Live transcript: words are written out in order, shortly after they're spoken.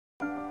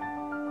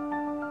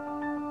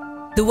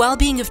The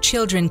well-being of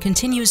children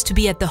continues to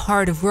be at the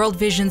heart of World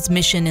Vision's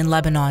mission in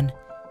Lebanon.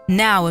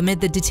 Now, amid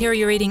the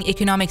deteriorating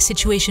economic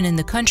situation in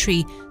the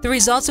country, the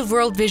results of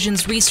World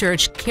Vision's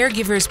research,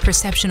 Caregivers'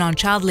 Perception on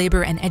Child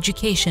Labor and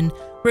Education,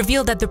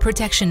 reveal that the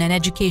protection and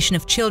education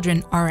of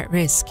children are at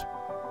risk.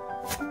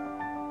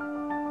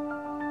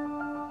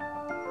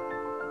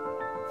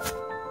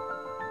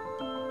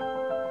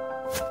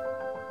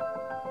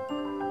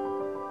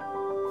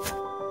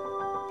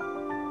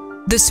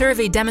 The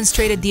survey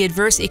demonstrated the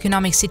adverse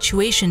economic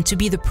situation to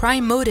be the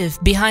prime motive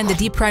behind the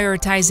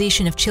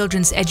deprioritization of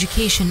children's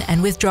education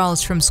and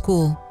withdrawals from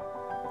school.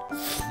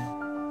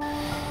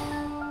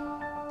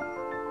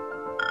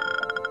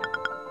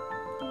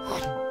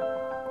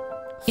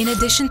 In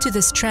addition to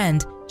this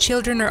trend,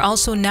 children are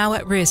also now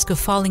at risk of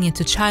falling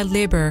into child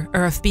labor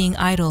or of being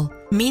idle,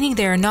 meaning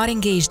they are not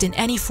engaged in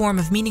any form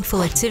of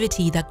meaningful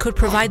activity that could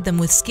provide them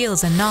with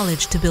skills and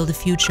knowledge to build a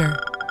future.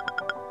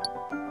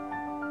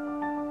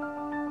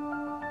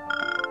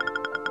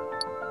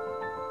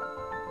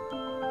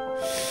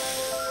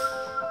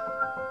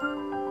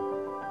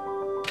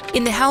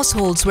 In the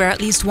households where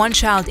at least one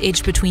child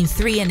aged between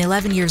 3 and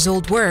 11 years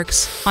old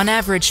works, on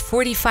average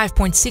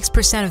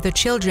 45.6% of the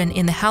children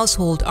in the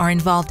household are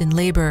involved in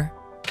labor.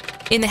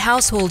 In the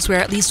households where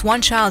at least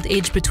one child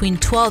aged between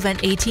 12 and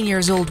 18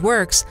 years old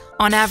works,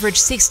 on average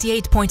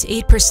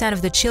 68.8%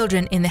 of the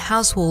children in the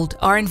household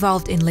are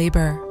involved in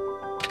labor.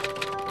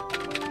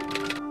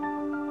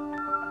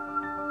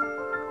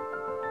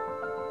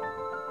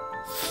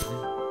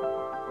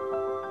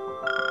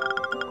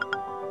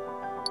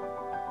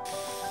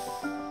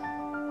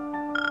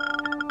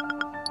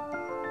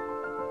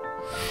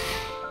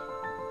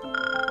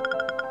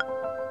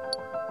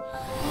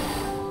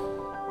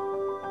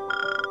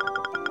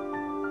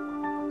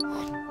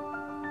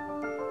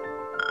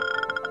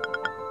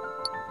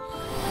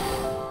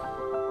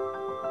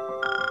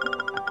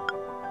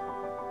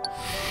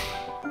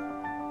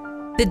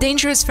 The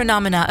dangerous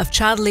phenomena of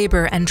child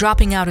labor and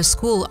dropping out of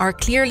school are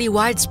clearly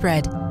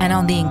widespread and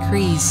on the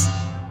increase.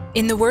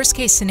 In the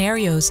worst-case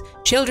scenarios,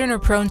 children are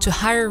prone to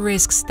higher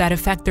risks that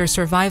affect their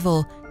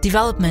survival,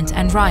 development,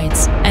 and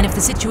rights, and if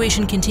the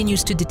situation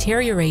continues to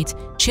deteriorate,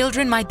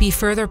 children might be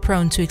further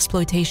prone to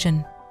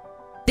exploitation.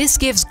 This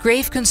gives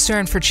grave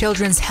concern for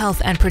children's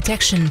health and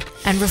protection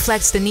and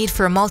reflects the need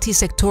for a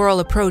multi-sectoral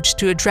approach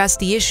to address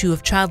the issue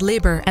of child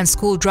labor and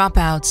school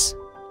dropouts.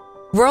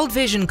 World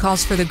Vision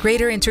calls for the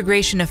greater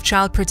integration of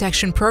child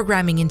protection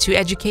programming into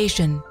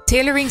education,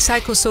 tailoring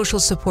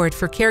psychosocial support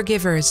for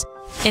caregivers,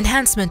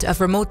 enhancement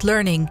of remote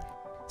learning,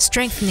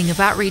 strengthening of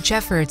outreach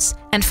efforts,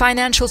 and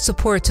financial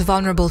support to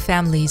vulnerable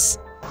families.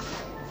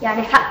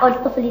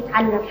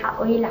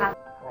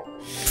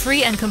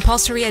 Free and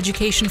compulsory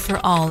education for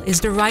all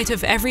is the right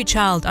of every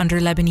child under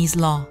Lebanese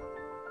law.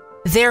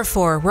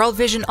 Therefore, World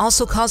Vision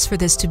also calls for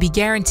this to be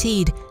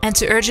guaranteed and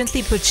to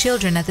urgently put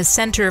children at the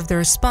center of the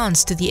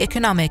response to the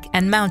economic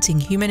and mounting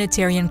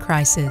humanitarian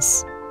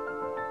crisis.